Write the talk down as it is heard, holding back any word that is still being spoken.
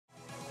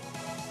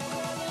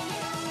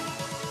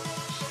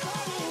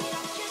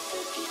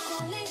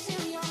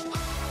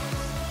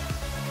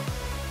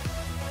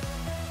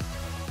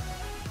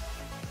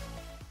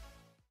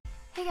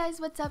guys,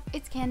 what's up?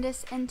 It's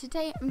Candace, and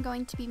today I'm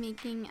going to be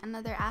making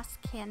another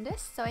Ask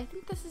Candace. So I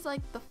think this is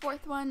like the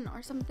fourth one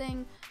or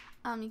something.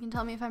 You can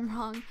tell me if I'm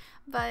wrong.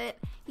 But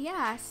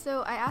yeah,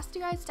 so I asked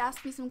you guys to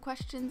ask me some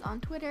questions on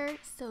Twitter,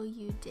 so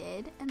you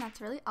did, and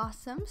that's really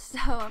awesome. So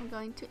I'm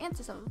going to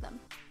answer some of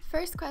them.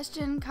 First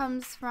question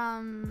comes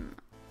from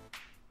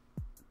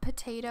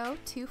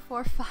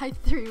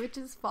Potato2453, which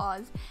is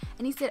Foz,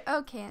 and he said,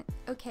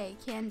 okay,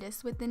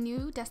 Candace, with the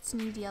new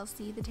Destiny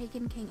DLC, The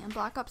Taken King, and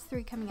Black Ops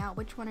 3 coming out,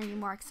 which one are you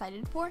more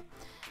excited for?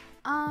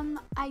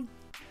 I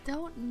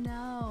don't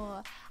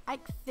know. I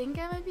think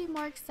I might be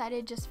more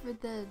excited just for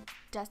the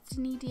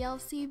Destiny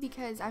DLC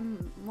because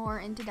I'm more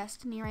into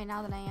Destiny right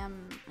now than I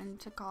am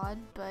into COD,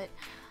 but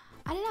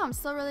I don't know, I'm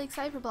still really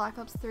excited for Black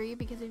Ops 3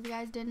 because if you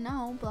guys didn't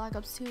know, Black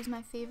Ops 2 is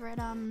my favorite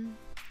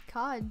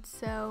COD,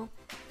 so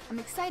I'm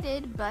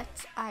excited,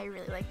 but I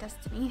really like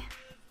Destiny.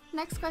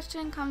 Next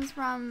question comes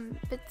from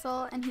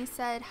Bitzel, and he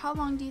said, how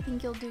long do you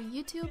think you'll do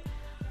YouTube?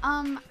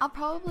 I'll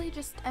probably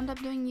just end up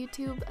doing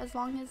YouTube as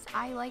long as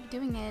I like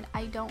doing it.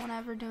 I don't want to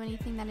ever do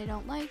anything that I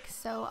don't like,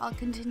 so I'll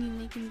continue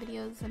making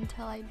videos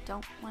until I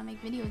don't want to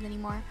make videos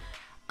anymore.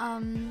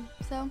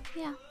 So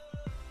yeah.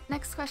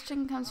 Next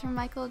question comes from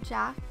Michael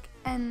Jack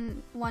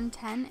and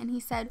 110, and he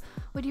said,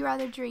 would you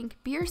rather drink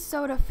beer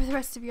soda for the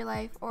rest of your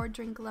life or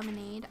drink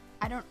lemonade?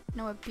 I don't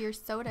know what beer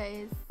soda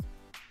is.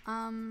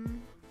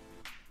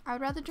 I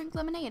would rather drink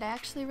lemonade. I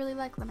actually really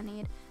like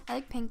lemonade. I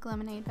like pink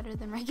lemonade better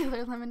than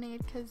regular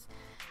lemonade because,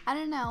 I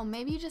don't know,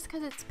 maybe just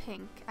because it's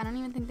pink. I don't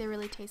even think they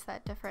really taste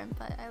that different,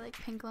 but I like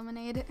pink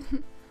lemonade.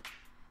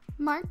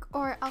 Mark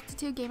or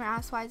Altitude Gamer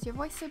asks, why is your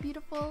voice so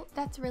beautiful?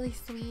 That's really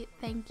sweet,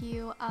 thank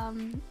you. I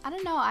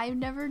don't know, I've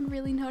never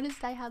really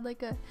noticed I had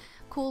like a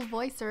cool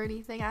voice or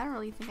anything. I don't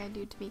really think I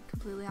do, to be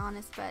completely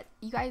honest, but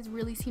you guys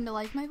really seem to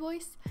like my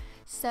voice,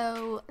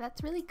 so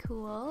that's really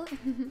cool.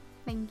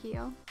 Thank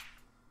you.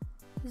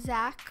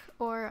 Zach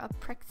or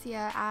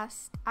Aprexia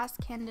asked, ask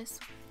Candace,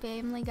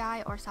 Family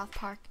Guy or South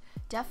Park?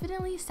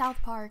 Definitely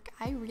South Park.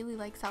 I really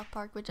like South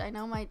Park, which I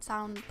know might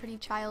sound pretty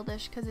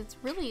childish because it's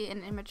really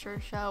an immature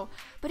show,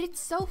 but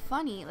it's so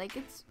funny. Like,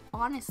 it's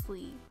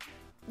honestly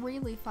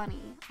really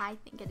funny. I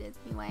think it is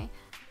anyway.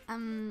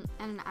 And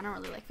I don't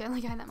really like Family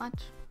Guy that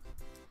much.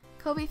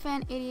 Kobe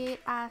Fan 88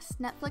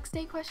 asked, Netflix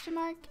Day question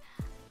mark?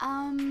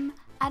 I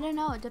don't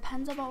know. It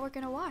depends on what we're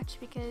gonna watch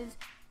because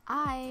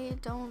I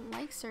don't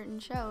like certain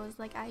shows.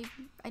 Like, I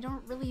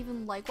don't really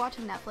even like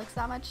watching Netflix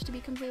that much, to be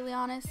completely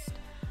honest.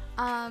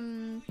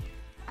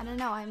 I don't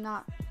know, I'm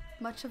not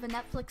much of a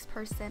Netflix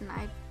person.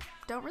 I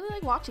don't really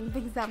like watching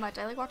things that much.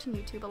 I like watching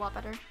YouTube a lot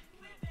better.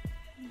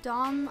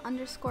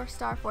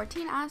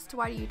 Dom_star14 asked,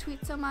 why do you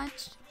tweet so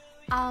much?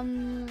 I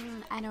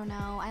don't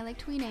know. I like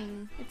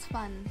tweeting. It's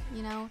fun,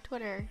 you know,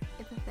 Twitter,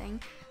 it's a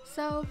thing.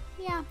 So,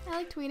 yeah, I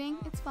like tweeting.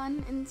 It's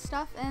fun and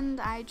stuff,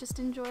 and I just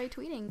enjoy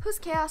tweeting. Who's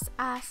Chaos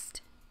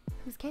asked,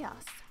 who's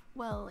Chaos?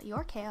 Well,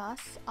 you're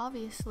Chaos,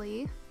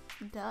 obviously.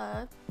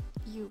 Duh.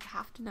 You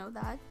have to know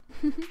that.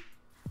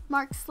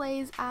 Mark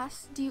Slays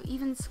asked, do you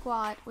even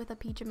squat with a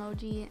peach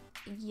emoji?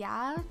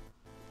 Yeah,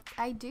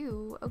 I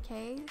do,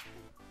 okay.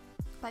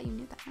 Thought you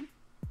knew that one.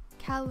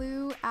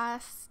 Kalu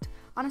asked,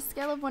 on a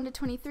scale of 1 to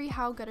 23,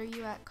 how good are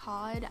you at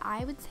COD?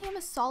 I would say I'm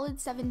a solid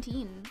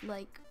 17,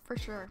 like, for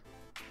sure.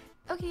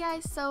 Okay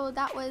guys, so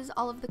that was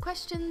all of the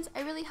questions.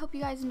 I really hope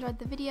you guys enjoyed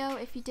the video.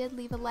 If you did,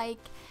 leave a like,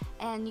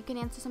 and you can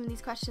answer some of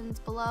these questions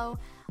below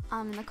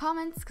in the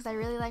comments, because I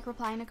really like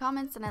replying to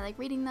comments, and I like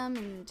reading them,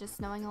 and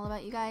just knowing all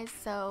about you guys.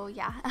 So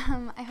yeah,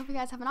 I hope you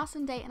guys have an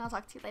awesome day, and I'll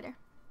talk to you later.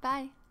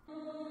 Bye!